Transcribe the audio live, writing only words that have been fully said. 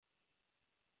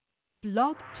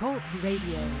Blog Talk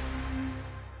Radio.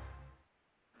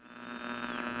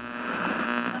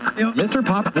 Mr.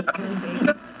 Pop. The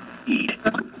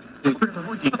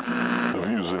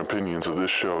views and opinions of this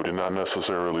show do not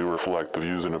necessarily reflect the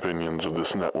views and opinions of this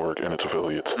network and its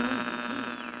affiliates.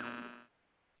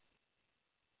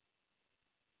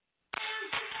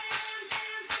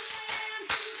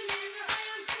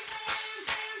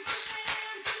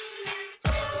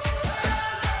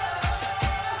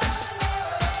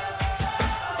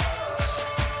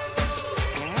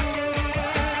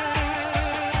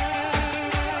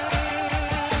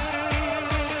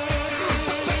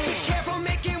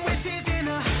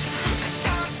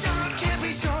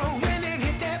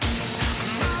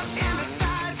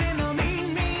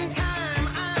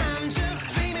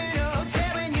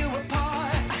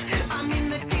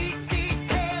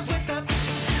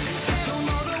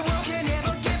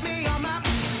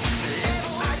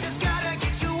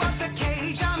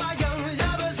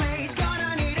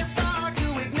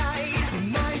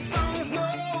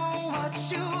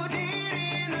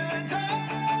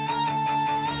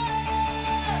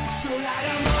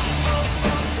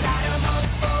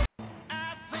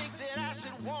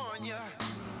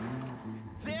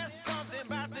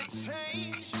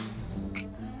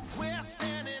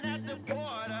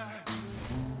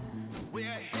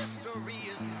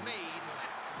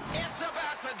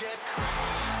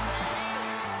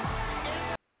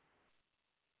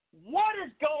 What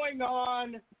is going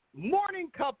on? Morning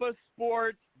Cup of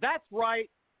Sports. That's right.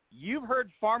 You've heard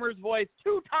Farmer's voice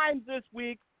 2 times this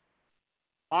week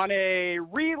on a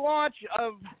relaunch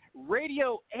of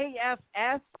Radio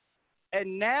AFS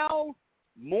and now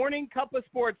Morning Cup of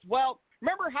Sports. Well,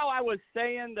 remember how I was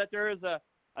saying that there is a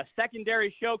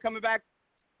secondary show coming back?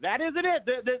 That isn't it.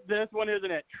 This one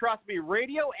isn't it. Trust me,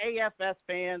 Radio AFS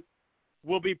fans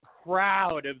will be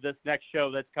proud of this next show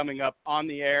that's coming up on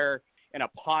the air in a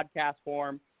podcast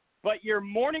form. But your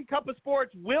Morning Cup of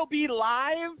Sports will be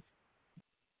live.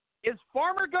 Is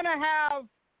Farmer going to have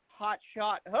Hot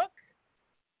Shot Hook?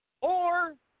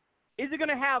 Or is he going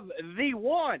to have the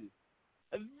one,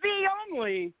 the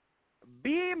only,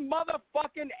 B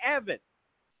motherfucking Evan?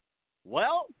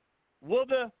 Well, will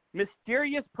the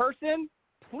mysterious person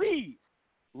please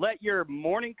let your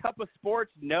Morning Cup of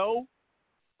Sports know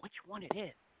which one it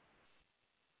is?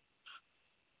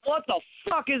 What the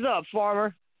fuck is up,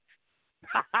 Farmer?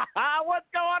 What's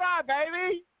going on,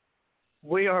 baby?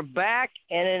 We are back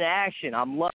and in action.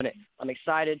 I'm loving it. I'm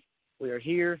excited. We are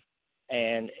here,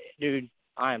 and dude,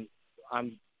 I'm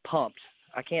pumped.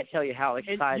 I can't tell you how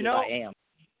excited I am.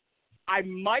 I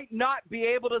might not be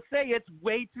able to say it's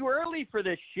way too early for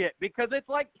this shit because it's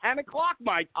like 10 o'clock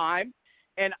my time,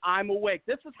 and I'm awake.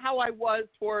 This is how I was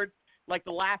towards like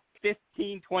the last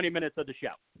 15, 20 minutes of the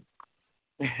show.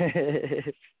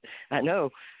 I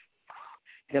know.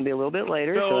 It's going to be a little bit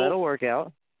later, so that'll work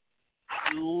out.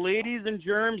 Ladies and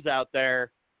germs out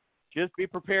there, just be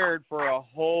prepared for a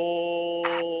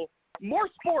whole more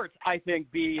sports, I think,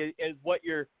 is what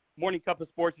your Morning Cup of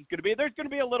Sports is going to be. There's going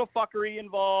to be a little fuckery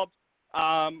involved,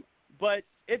 but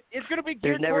it's going to be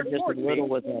geared There's never towards just sports, a little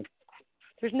with us.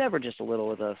 There's never just a little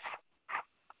with us.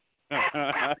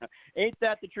 Ain't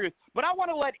that the truth? But I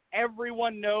want to let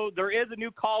everyone know there is a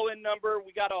new call-in number.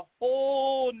 We got a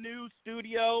whole new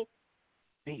studio.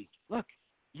 Hey, look,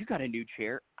 you got a new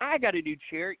chair. I got a new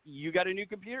chair. You got a new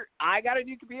computer. I got a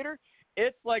new computer.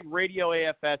 It's like Radio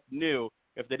AFS new.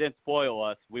 If they didn't spoil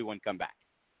us, we wouldn't come back.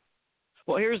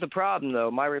 Well, here's the problem,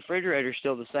 though. My refrigerator's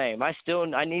still the same. I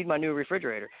need my new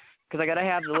refrigerator because I got to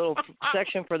have the little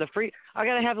section for I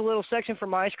got to have a little section for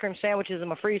my ice cream sandwiches and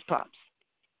my freeze pops.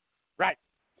 Right.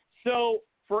 So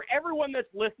for everyone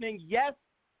that's listening, yes,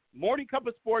 Morning Cup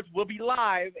of Sports will be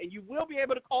live, and you will be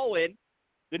able to call in.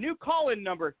 The new call-in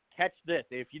number, catch this.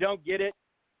 If you don't get it,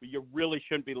 you really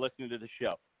shouldn't be listening to the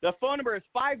show. The phone number is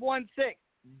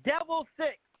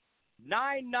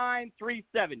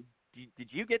 516-666-9937. Did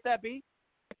you get that, B?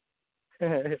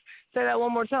 Say that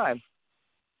one more time.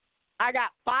 I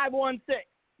got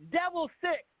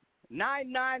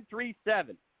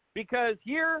 516-666-9937. Because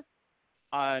here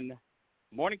on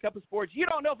Morning Cup of Sports, you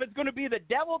don't know if it's going to be the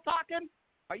devil talking,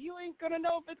 or you ain't going to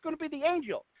know if it's going to be the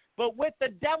angel. But with the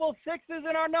devil sixes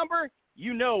in our number,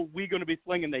 you know we're going to be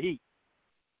slinging the heat.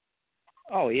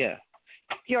 Oh, yeah.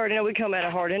 You already know we come at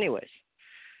it hard anyways.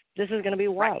 This is going to be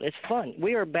wild. Right. It's fun.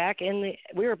 We are back in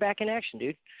action,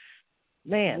 dude.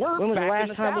 Man, when was the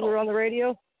last time we were on the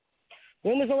radio?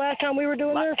 When was the last time we were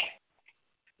doing this?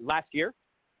 Last year.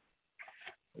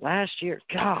 Last year.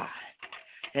 God.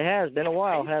 It has been a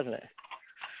while, hasn't it?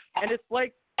 And it's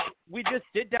like we just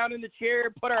sit down in the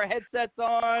chair, put our headsets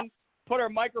on, put our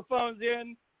microphones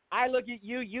in, I look at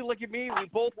you, you look at me. We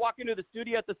both walk into the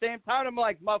studio at the same time. I'm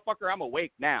like, motherfucker, I'm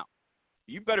awake now.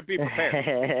 You better be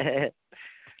prepared.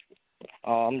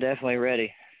 Oh, I'm definitely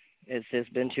ready. It's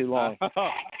been too long.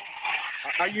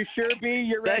 Are you sure, B?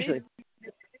 You're ready?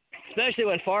 Especially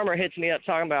when Farmer hits me up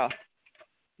talking about,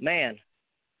 man,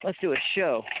 let's do a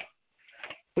show.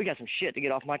 We got some shit to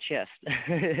get off my chest.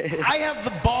 I have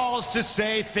the balls to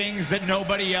say things that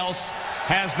nobody else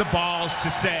has the balls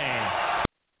to say.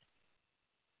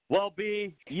 Well,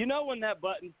 B, you know when that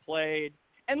button's played.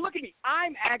 And look at me.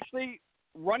 I'm actually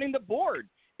running the board.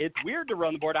 It's weird to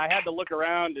run the board. I had to look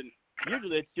around, and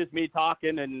usually it's just me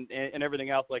talking and everything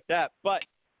else like that. But,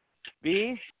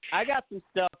 B, I got some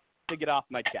stuff to get off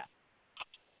my chest.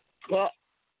 Well,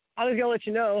 I was going to let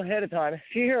you know ahead of time. If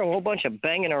you hear a whole bunch of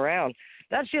banging around,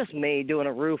 that's just me doing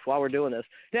a roof while we're doing this.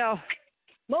 Now,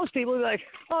 most people will be like,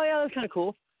 oh, yeah, that's kind of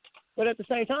cool. But at the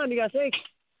same time, you got to think,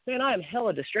 man, I am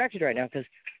hella distracted right now because,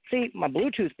 see, my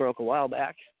Bluetooth broke a while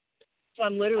back. So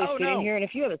I'm literally sitting here, and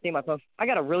if you haven't seen my phone, I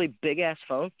got a really big-ass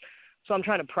phone. So I'm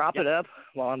trying to prop it up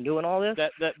while I'm doing all this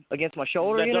against my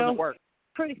shoulder, that doesn't work.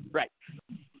 Pretty. Right.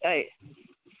 Hey,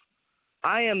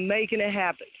 I am making it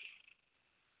happen.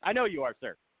 I know you are,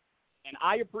 sir. And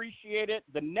I appreciate it.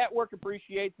 The network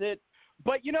appreciates it.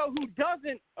 But you know who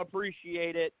doesn't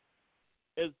appreciate it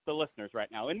is the listeners right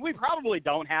now. And we probably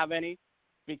don't have any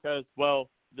because, well,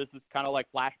 this is kind of like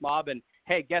Flash Mob. And,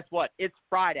 hey, guess what? It's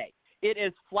Friday. It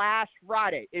is Flash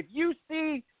Friday. If you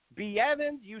see B.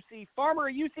 Evans, you see Farmer,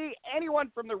 you see anyone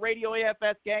from the Radio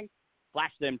AFS gang,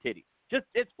 flash them titties.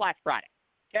 It's Flash Friday,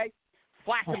 okay?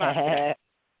 Flash them out.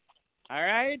 All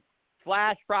right?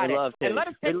 Flash Friday. We love titties. And let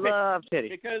us take love titties.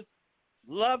 Because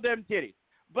love them titties.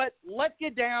 But let's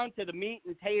get down to the meat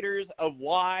and taters of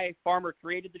why Farmer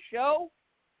created the show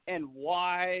and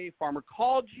why Farmer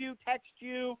called you, texted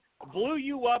you, blew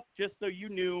you up just so you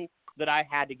knew that I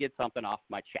had to get something off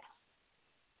my chest.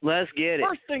 Let's get it.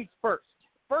 First things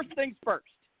first.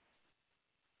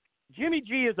 Jimmy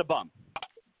G is a bum.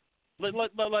 Let's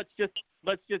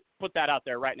just put that out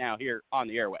there right now here on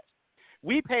the airwaves.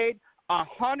 We paid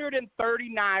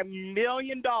 $139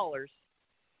 million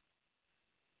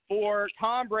for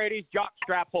Tom Brady's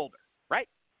jockstrap holder, right?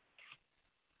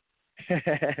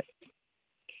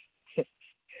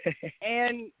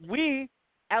 And we,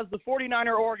 as the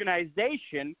 49er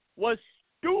organization, was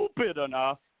stupid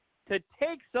enough to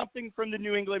take something from the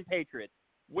New England Patriots,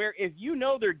 where if you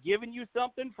know they're giving you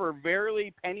something for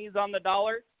barely pennies on the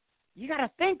dollar, you got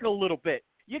to think a little bit.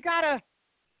 You got to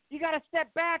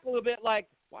step back a little bit like,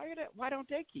 why don't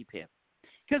they keep him?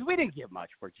 Because we didn't give much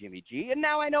for Jimmy G, and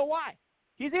now I know why.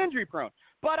 He's injury prone.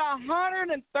 But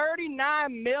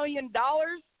 $139 million,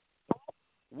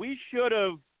 we should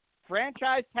have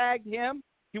franchise tagged him.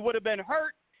 He would have been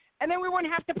hurt, and then we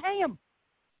wouldn't have to pay him.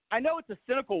 I know it's a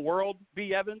cynical world,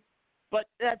 B. Evans, but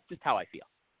that's just how I feel.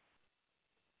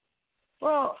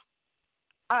 Well,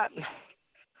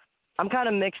 I'm kind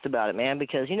of mixed about it, man,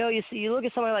 because, you look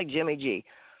at somebody like Jimmy G.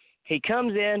 He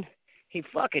comes in, he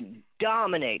fucking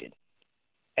dominated,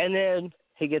 and then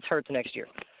he gets hurt the next year.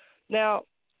 Now,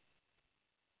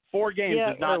 4 games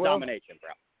is not domination,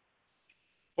 bro.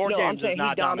 4 games I'm saying is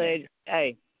not he dominated.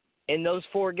 Domination. Hey, in those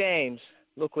 4 games,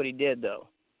 look what he did, though.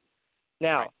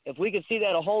 Now, if we could see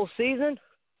that a whole season,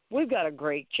 we've got a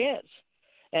great chance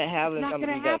at having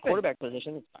we've got a quarterback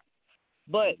position.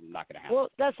 But, not gonna happen. Well,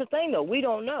 that's the thing, though. We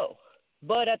don't know.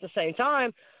 But at the same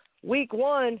time, week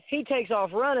 1, he takes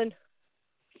off running.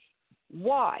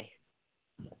 Why?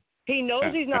 He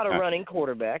knows he's not a running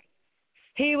quarterback.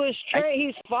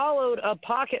 He's followed a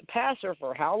pocket passer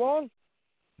for how long?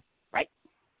 Right.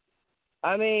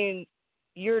 I mean,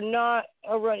 you're not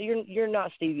you're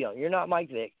not Steve Young. You're not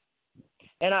Mike Vick.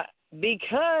 And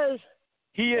because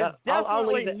he is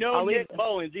definitely no Nick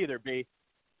Mullins either, B.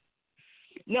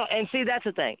 No, and see, that's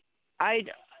the thing. I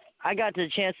got the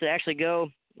chance to actually go,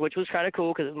 which was kind of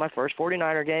cool because it was my first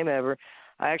 49er game ever.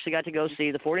 I actually got to go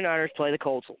see the 49ers play the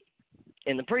Colts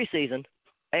in the preseason,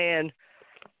 and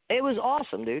it was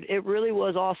awesome, dude. It really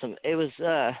was awesome. It was,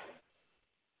 I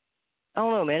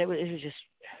don't know, man.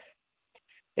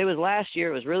 It was last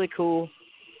year. It was really cool.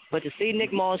 But to see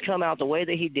Nick Mullins come out the way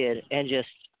that he did and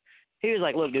he was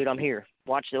like, look, dude, I'm here.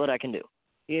 Watch what I can do.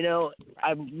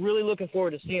 I'm really looking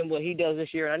forward to seeing what he does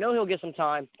this year. And I know he'll get some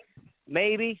time.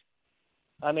 Maybe.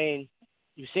 I mean,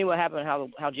 you've seen what happened,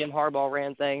 how Jim Harbaugh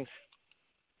ran things.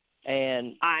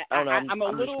 And I don't know. I'm a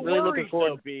little really worried, looking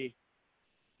forward. though, B.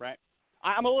 Right?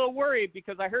 I'm a little worried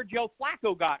because I heard Joe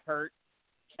Flacco got hurt,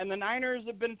 and the Niners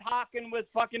have been talking with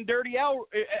fucking Dirty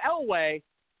Elway,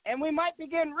 and we might be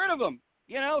getting rid of him.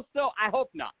 So I hope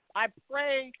not. I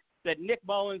pray that Nick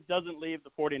Mullins doesn't leave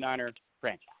the 49er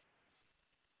franchise.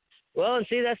 Well, and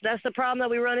see, that's the problem that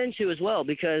we run into as well,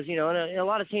 because, and a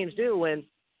lot of teams do, when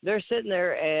they're sitting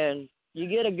there and you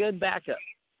get a good backup,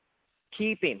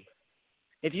 keep him.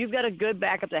 If you've got a good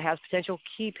backup that has potential,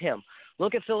 keep him.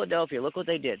 Look at Philadelphia. Look what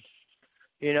they did.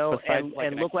 Besides,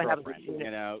 and look what happened.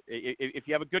 If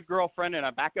you have a good girlfriend and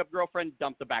a backup girlfriend,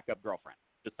 dump the backup girlfriend.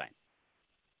 Just saying.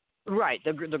 Right,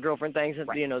 the girlfriend thing's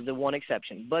right. The one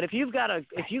exception. But if you've got a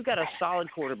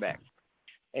solid quarterback,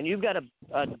 and you've got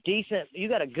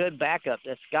a good backup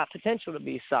that's got potential to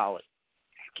be solid,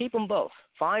 keep them both.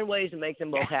 Find ways to make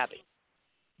them both happy.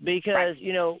 Because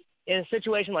in a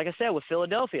situation like I said with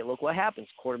Philadelphia, look what happens.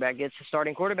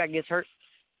 Starting quarterback gets hurt.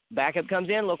 Backup comes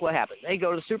in. Look what happens. They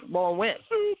go to the Super Bowl and win.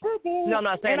 Super Bowl. No, I'm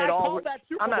not saying and it all. I called that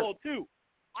Super Bowl too.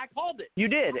 I called it. You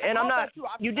did, and I'm not.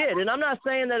 You did, and I'm not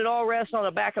saying that it all rests on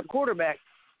a backup quarterback,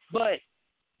 but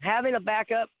having a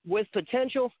backup with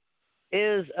potential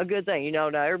is a good thing. Now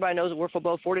everybody knows that we're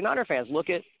both 49er fans. Look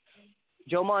at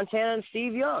Joe Montana and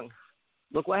Steve Young.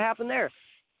 Look what happened there.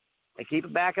 They keep a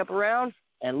backup around,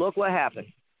 and look what happened.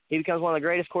 He becomes one of the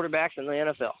greatest quarterbacks in the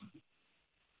NFL.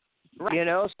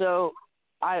 Right. So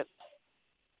I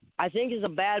think it's a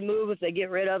bad move if they get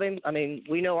rid of him. I mean,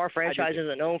 we know our franchise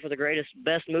isn't known for the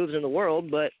best moves in the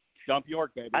world, but dump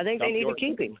York, baby. I think dump they need York. to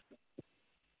keep him.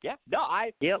 Yeah.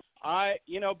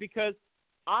 No, because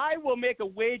I will make a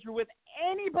wager with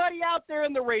anybody out there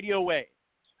in the radio waves.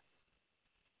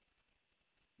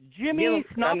 Jimmy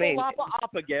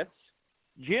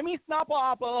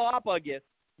Snopalopoulos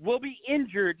will be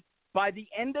injured by the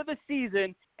end of the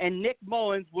season, and Nick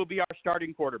Mullins will be our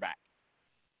starting quarterback.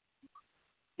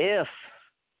 If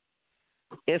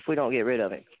we don't get rid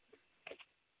of him.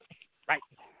 Right.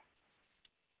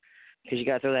 Because you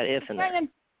got to throw that if in there.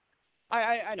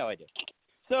 I know I do.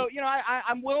 So,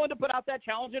 I'm willing to put out that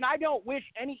challenge, and I don't wish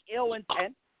any ill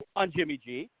intent on Jimmy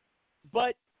G,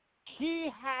 but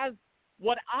he has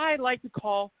what I like to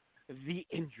call the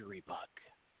injury bug.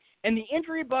 And the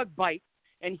injury bug bites,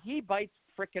 and he bites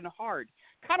freaking hard.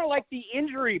 Kind of like the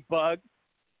injury bug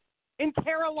in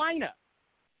Carolina.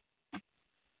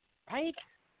 Right?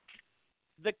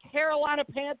 The Carolina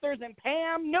Panthers and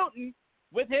Cam Newton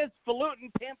with his falutin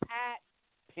pimp hat,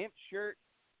 pimp shirt.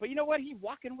 But you know what? He's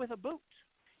walking with a boot.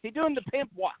 He's doing the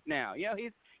pimp walk now.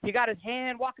 He got his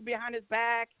hand walking behind his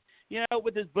back,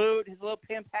 with his boot, his little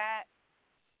pimp hat.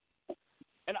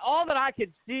 And all that I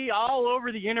could see all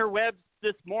over the interwebs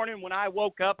this morning when I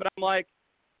woke up, and I'm like,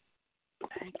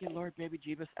 thank you, Lord, baby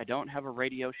Jeebus. I don't have a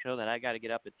radio show that I got to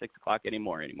get up at 6 o'clock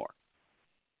anymore.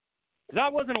 Because I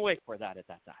wasn't awake for that at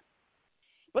that time.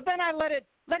 But then I let it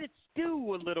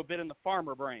stew a little bit in the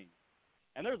farmer brain.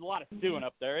 And there's a lot of stewing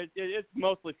up there. It's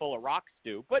mostly full of rock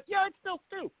stew. But, yeah, it's still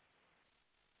stew.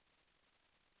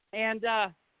 And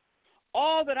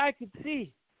all that I could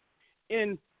see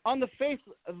on the face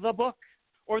of the book,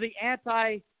 or the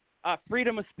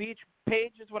anti-freedom of speech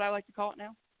page is what I like to call it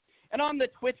now, and on the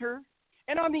Twitter,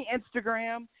 and on the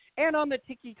Instagram, and on the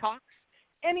TikToks,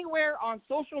 anywhere on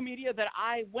social media that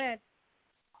I went,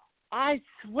 I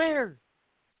swear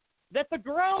that the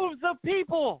groves of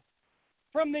people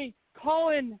from the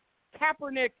Colin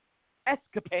Kaepernick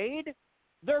escapade,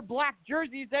 their black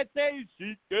jerseys that say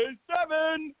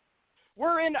CK7,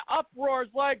 were in uproars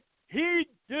like, he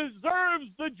deserves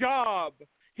the job.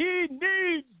 He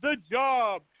needs the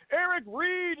job. Eric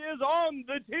Reed is on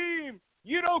the team.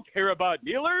 You don't care about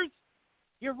kneelers.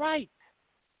 You're right.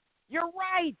 You're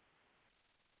right.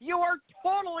 You are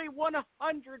totally 100%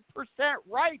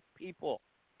 right, people.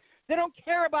 They don't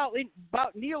care about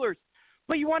kneelers.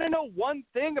 But you want to know one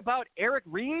thing about Eric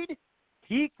Reed?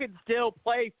 He can still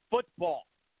play football.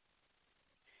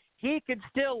 He can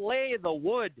still lay the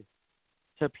wood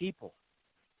to people.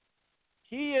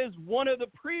 He is one of the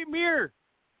premier,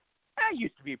 I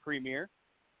used to be premier,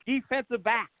 defensive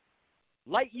backs.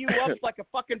 Light you up like a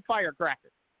fucking firecracker.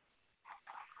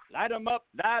 Light him up,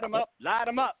 light him up, light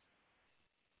him up.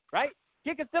 Right?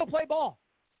 He can still play ball.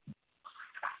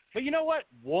 But you know what?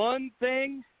 One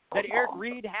thing that Eric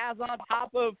Reed has on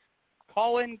top of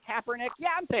Colin Kaepernick, yeah,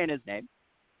 I'm saying his name.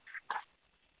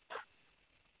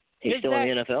 He's still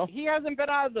in the NFL? He hasn't been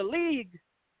out of the league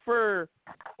for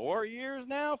 4 years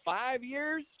now, 5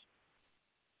 years.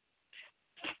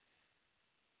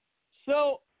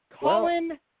 So,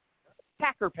 Colin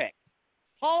Kaepernick.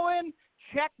 Colin,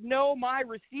 check no my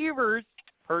receivers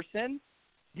person.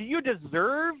 Do you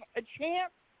deserve a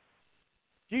chance?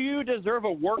 Do you deserve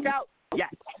a workout?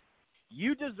 Yes.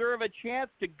 You deserve a chance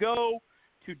to go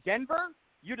to Denver.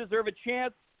 You deserve a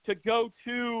chance to go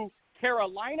to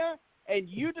Carolina. And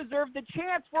you deserve the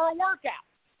chance for a workout.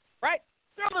 Right?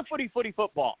 Throw the footy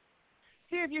football.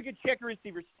 See if you can check your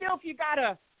receivers. Still, if you got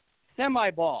to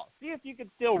semi-ball. See if you can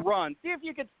still run. See if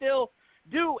you can still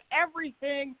do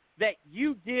everything that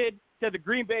you did to the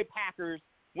Green Bay Packers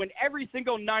when every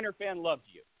single Niner fan loves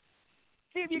you.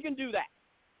 See if you can do that.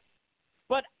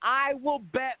 But I will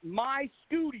bet my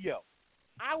studio,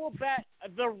 I will bet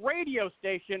the radio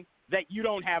station that you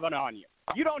don't have it on you.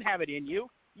 You don't have it in you.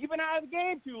 You've been out of the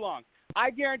game too long.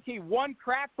 I guarantee one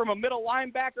crack from a middle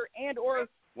linebacker and or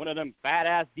one of them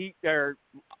badass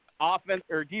offense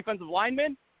or defensive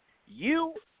linemen,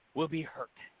 you will be hurt.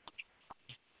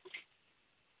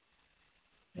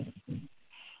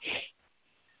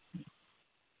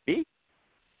 B?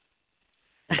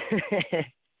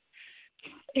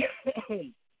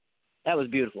 That was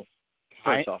beautiful.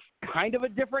 First off, kind of a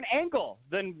different angle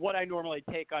than what I normally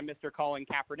take on Mr. Colin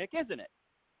Kaepernick, isn't it?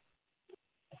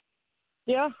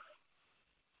 Yeah,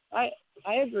 I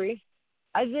agree.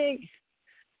 I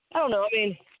don't know. I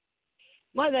mean,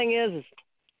 my thing is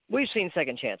we've seen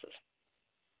second chances.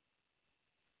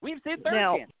 We've seen third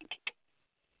chances.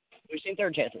 We've seen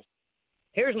third chances.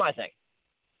 Here's my thing.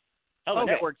 Oh, the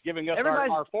network's giving us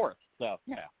our fourth. So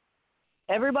yeah.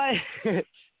 Everybody's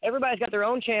got their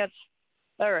own chance,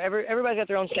 or everybody's got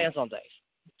their own stance on things.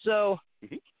 So,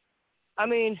 I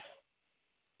mean,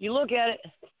 you look at it,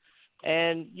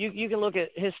 and you can look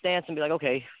at his stance and be like,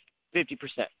 okay, 50%.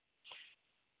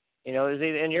 You know, it was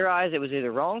either, in your eyes, it was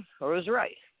either wrong or it was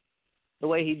right. The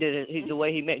way he did it, the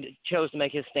way he chose to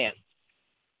make his stand,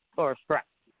 or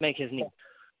make his knee.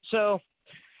 So,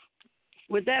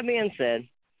 with that being said,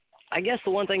 I guess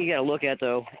the one thing you got to look at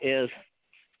though is,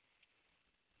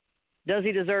 does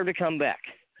he deserve to come back?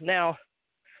 Now,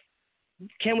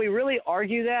 can we really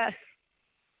argue that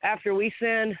after we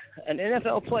send an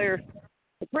NFL player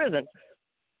to prison?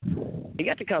 He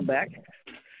got to come back.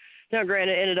 Now,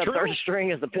 granted, ended up third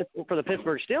string for the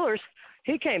Pittsburgh Steelers.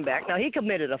 He came back. Now, he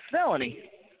committed a felony,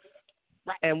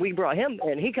 and we brought him,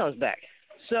 and he comes back.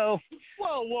 So,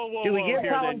 whoa, do we give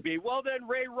Colin? Well, then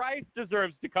Ray Rice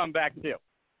deserves to come back too.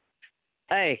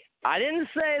 Hey, I didn't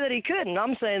say that he couldn't.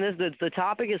 I'm saying this. The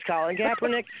topic is Colin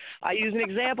Kaepernick. I use an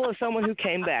example of someone who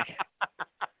came back,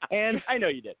 and I know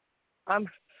you did. I'm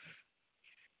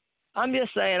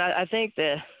just saying. I think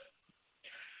that,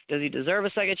 does he deserve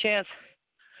a second chance?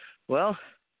 Well,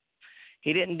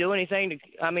 he didn't do anything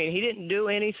he didn't do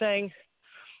anything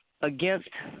against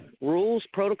rules,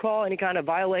 protocol, any kind of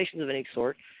violations of any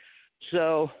sort.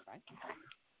 So,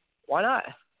 why not?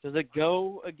 Does it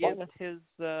go against his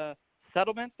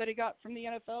settlement that he got from the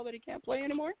NFL that he can't play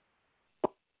anymore?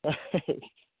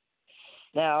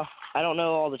 Now, I don't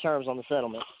know all the terms on the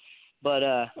settlement, but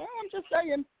well, I'm just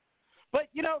saying. But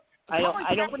you know, I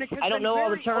don't know all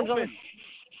the terms on it.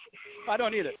 I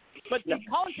don't either. But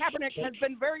Colin Kaepernick has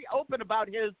been very open about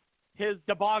his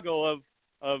debacle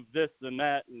of this and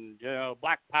that, and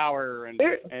Black Power and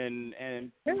protest.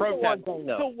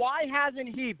 So why hasn't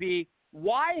he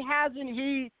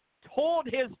told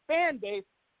his fan base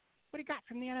what he got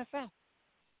from the NFL?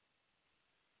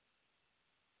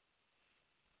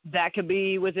 That could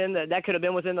have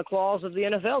been within the clause of the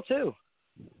NFL too.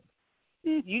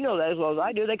 You know that as well as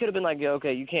I do. They could have been like,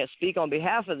 okay, you can't speak on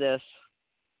behalf of this,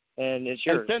 and it's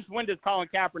yours. And since when does Colin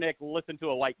Kaepernick listen to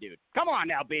a white dude? Come on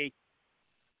now, B.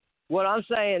 What I'm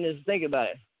saying is, think about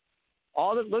it.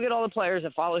 Look at all the players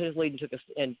that followed his lead and took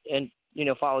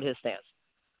followed his stance.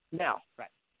 Now,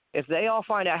 if they all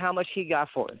find out how much he got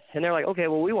for it, and they're like, okay,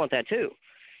 well, we want that too.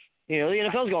 The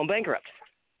NFL's going bankrupt.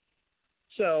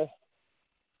 So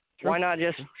why not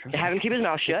just have him keep his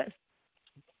mouth shut,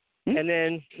 and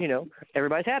then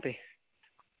everybody's happy.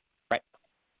 Right.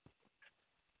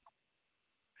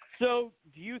 So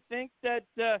do you think that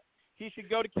he should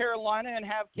go to Carolina and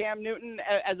have Cam Newton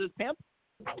as his pimp?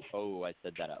 Oh, I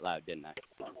said that out loud, didn't I?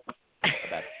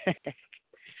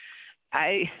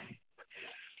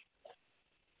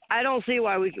 I don't see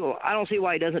why he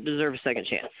doesn't deserve a second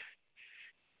chance.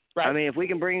 Right. I mean, if we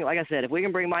can bring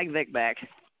Mike Vick back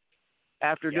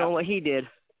after doing what he did,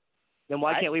 then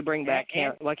why can't we bring back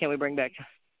Cam? Why can't we bring back?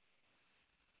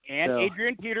 And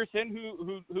Adrian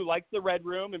Peterson, who likes the Red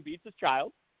Room and beats his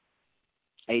child.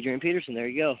 Adrian Peterson, there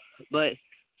you go. But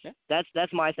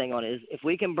that's my thing on it. Is if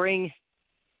we can bring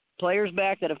players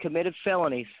back that have committed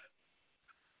felonies,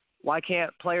 why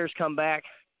can't players come back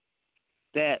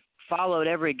that followed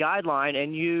every guideline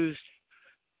and used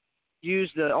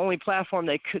the only platform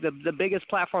they could, the biggest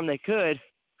platform they could,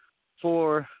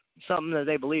 for something that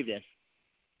they believed in?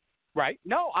 Right.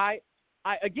 No, I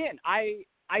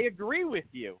agree with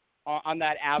you on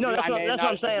that avenue. No, that's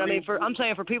what I'm saying. I mean, I'm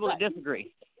saying for people that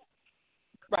disagree.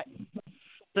 Right.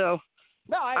 So.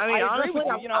 No, I mean, honestly,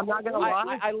 honestly, I'm not going to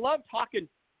lie. I love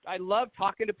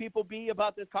talking to people, B,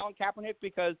 about this Colin Kaepernick,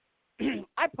 because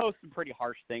I post some pretty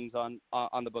harsh things on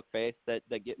the book face that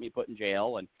get me put in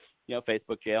jail and,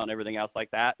 Facebook jail and everything else like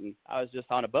that. And I was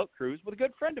just on a boat cruise with a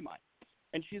good friend of mine.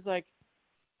 And she's like,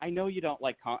 I know you don't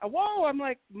like Whoa, I'm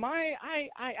like,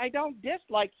 I don't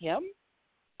dislike him.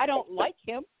 I don't like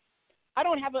him. I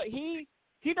don't have he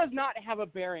does not have a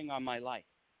bearing on my life.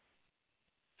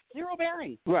 Zero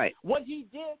bearing. Right. What he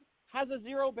did has a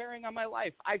zero bearing on my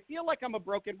life. I feel like I'm a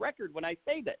broken record when I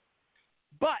say this.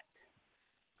 But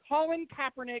Colin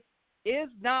Kaepernick is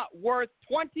not worth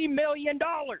 $20 million.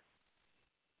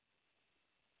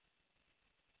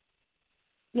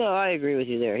 No, I agree with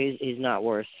you there. He's not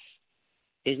worth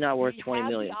 $20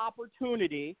 million.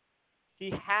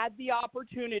 He had the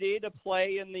opportunity to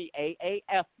play in the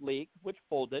AAF league, which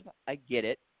folded. I get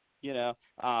it.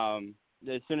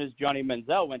 As soon as Johnny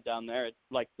Manziel went down there, it's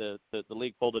like the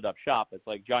league folded up shop. It's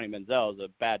like Johnny Manziel is a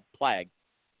bad flag.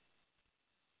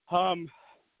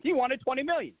 He wanted $20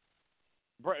 million.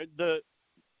 The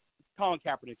Colin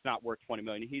Kaepernick's not worth $20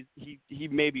 million. He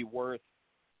may be worth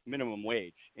minimum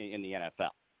wage in the NFL.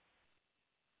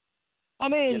 I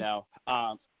mean,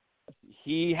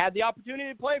 he had the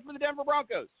opportunity to play for the Denver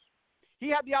Broncos. He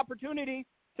had the opportunity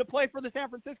to play for the San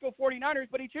Francisco 49ers,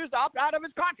 but he chose to opt out of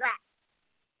his contract.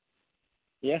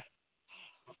 Yeah.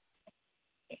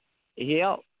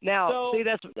 Yeah. Now, see,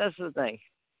 that's the thing.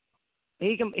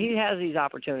 He has these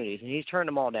opportunities, and he's turned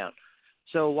them all down.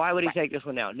 So why would he take this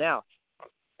one down? Now,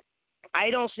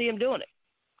 I don't see him doing it.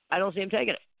 I don't see him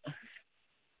taking it.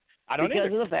 I don't because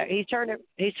either. of the fact he's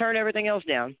turned everything else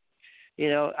down.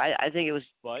 I think it was.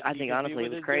 But I think honestly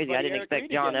it was crazy. I didn't Eric expect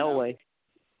Reed John again, Elway.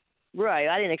 Right.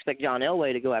 I didn't expect John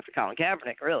Elway to go after Colin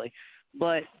Kaepernick, really,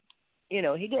 but he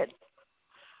did.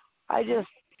 I'm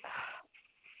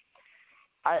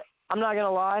not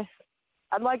gonna lie.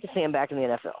 I'd like to see him back in the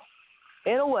NFL.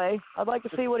 In a way, I'd like to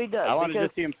see what he does. I want to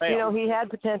just see him fail. He had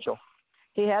potential.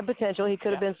 He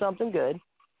could have been something good,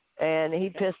 and he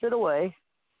pissed it away.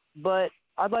 But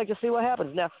I'd like to see what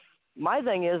happens. Now, my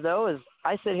thing is, though, is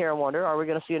I sit here and wonder, are we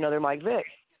going to see another Mike Vick,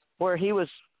 where he was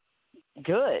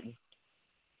good,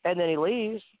 and then he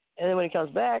leaves, and then when he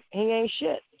comes back, he ain't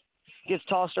shit. Gets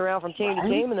tossed around from team to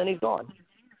team, and then he's gone.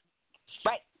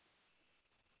 Right.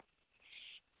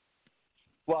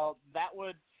 Well, that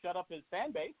would shut up his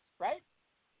fan base, right?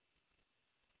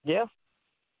 Yeah.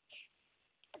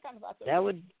 I kind of thought so. That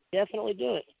would definitely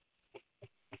do it.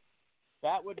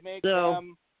 That would make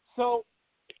them. So,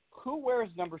 who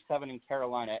wears number 7 in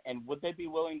Carolina, and would they be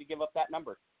willing to give up that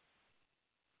number?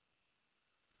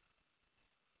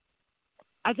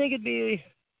 I think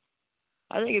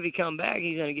if he come back,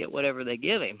 he's going to get whatever they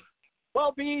give him.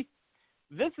 Well, B,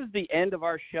 this is the end of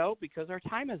our show because our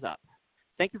time is up.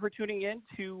 Thank you for tuning in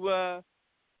to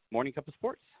Morning Cup of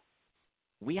Sports.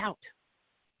 We out.